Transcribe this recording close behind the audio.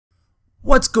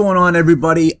What's going on,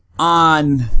 everybody,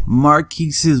 on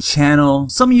Marquise's channel?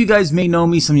 Some of you guys may know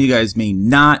me, some of you guys may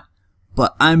not,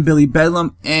 but I'm Billy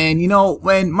Bedlam. And you know,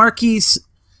 when Marquise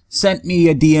sent me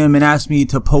a DM and asked me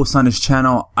to post on his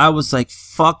channel, I was like,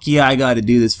 fuck yeah, I gotta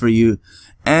do this for you.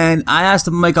 And I asked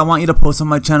him, like, I want you to post on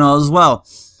my channel as well.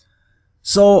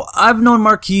 So I've known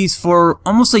Marquise for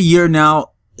almost a year now.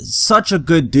 Such a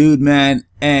good dude, man.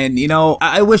 And you know,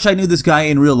 I wish I knew this guy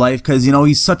in real life, because you know,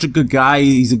 he's such a good guy.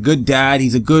 He's a good dad,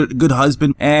 he's a good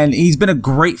husband, and he's been a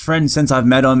great friend since I've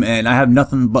met him, and I have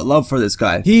nothing but love for this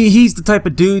guy. He's the type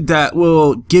of dude that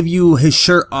will give you his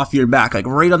shirt off your back, like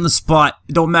right on the spot.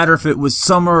 It don't matter if it was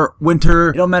summer, winter,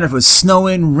 it don't matter if it was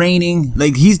snowing, raining.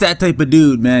 Like, he's that type of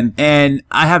dude, man. And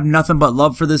I have nothing but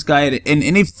love for this guy. And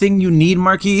anything you need,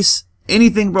 Marquise,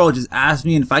 anything, bro, just ask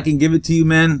me, and if I can give it to you,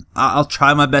 man, I'll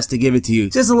try my best to give it to you.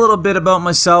 Just a little bit about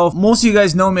myself. Most of you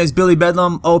guys know me as Billy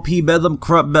Bedlam, OP Bedlam,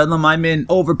 Corrupt Bedlam. I'm in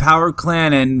Overpowered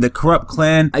Clan and the Corrupt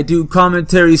Clan. I do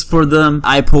commentaries for them.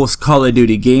 I post Call of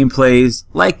Duty gameplays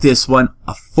like this one.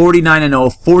 A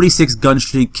 49-0, 46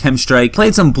 Gunstreak, Chemstrike.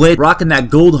 Played some Blitz, rocking that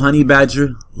gold honey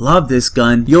badger. Love this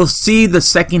gun. You'll see the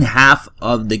second half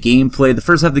of the gameplay. The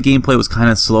first half of the gameplay was kind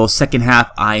of slow. Second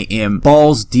half, I am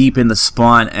balls deep in the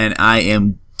spawn, and I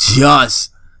am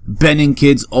just bending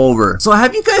kids over. So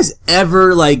have you guys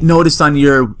ever, like, noticed on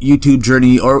your YouTube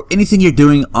journey or anything you're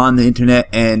doing on the internet,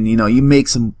 and you know, you make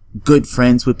some good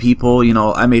friends with people? You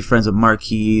know, I made friends with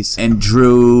Marquise and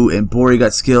Drew and Bori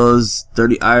Got Skills,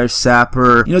 30 Irish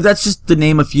Sapper. You know, that's just to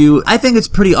name a few. I think it's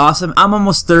pretty awesome. I'm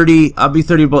almost 30. I'll be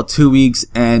 30 in about 2 weeks.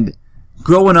 And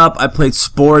growing up, I played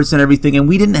sports and everything, and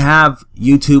we didn't have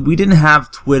YouTube. We didn't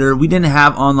have Twitter. We didn't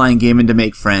have online gaming to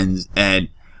make friends. And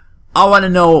I want to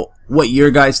know what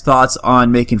your guys' thoughts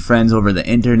on making friends over the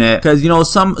internet, because you know,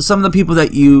 some of the people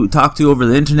that you talk to over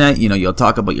the internet, you know, you'll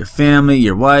talk about your family,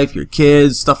 your wife, your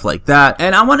kids, stuff like that.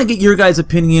 And I want to get your guys'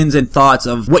 opinions and thoughts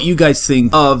of what you guys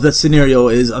think of the scenario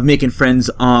is of making friends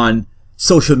on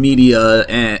social media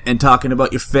and talking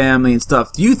about your family and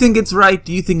stuff. Do you think it's right?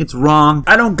 Do you think it's wrong?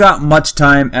 I don't got much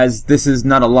time, as this is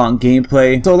not a long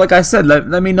gameplay. So like I said,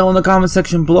 let me know in the comment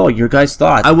section below your guys'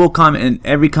 thoughts. I will comment in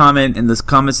every comment in this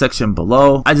comment section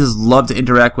below. I just love to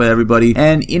interact with everybody.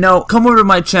 And you know, come over to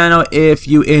my channel if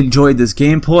you enjoyed this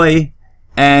gameplay,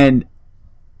 and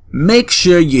make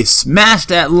sure you smash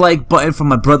that like button for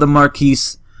my brother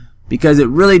Marquise, because it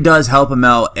really does help him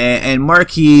out, and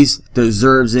Marquise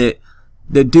deserves it.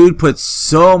 The dude puts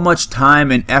so much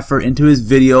time and effort into his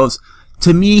videos.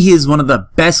 To me, he is one of the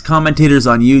best commentators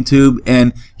on YouTube,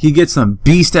 and he gets some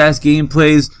beast-ass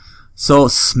gameplays. So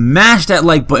smash that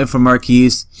like button for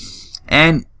Marquise.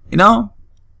 And, you know,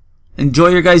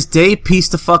 enjoy your guys' day. Peace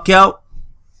the fuck out.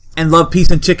 And love,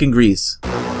 peace, and chicken grease.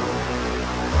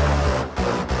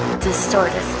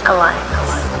 Distorted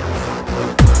Alliance.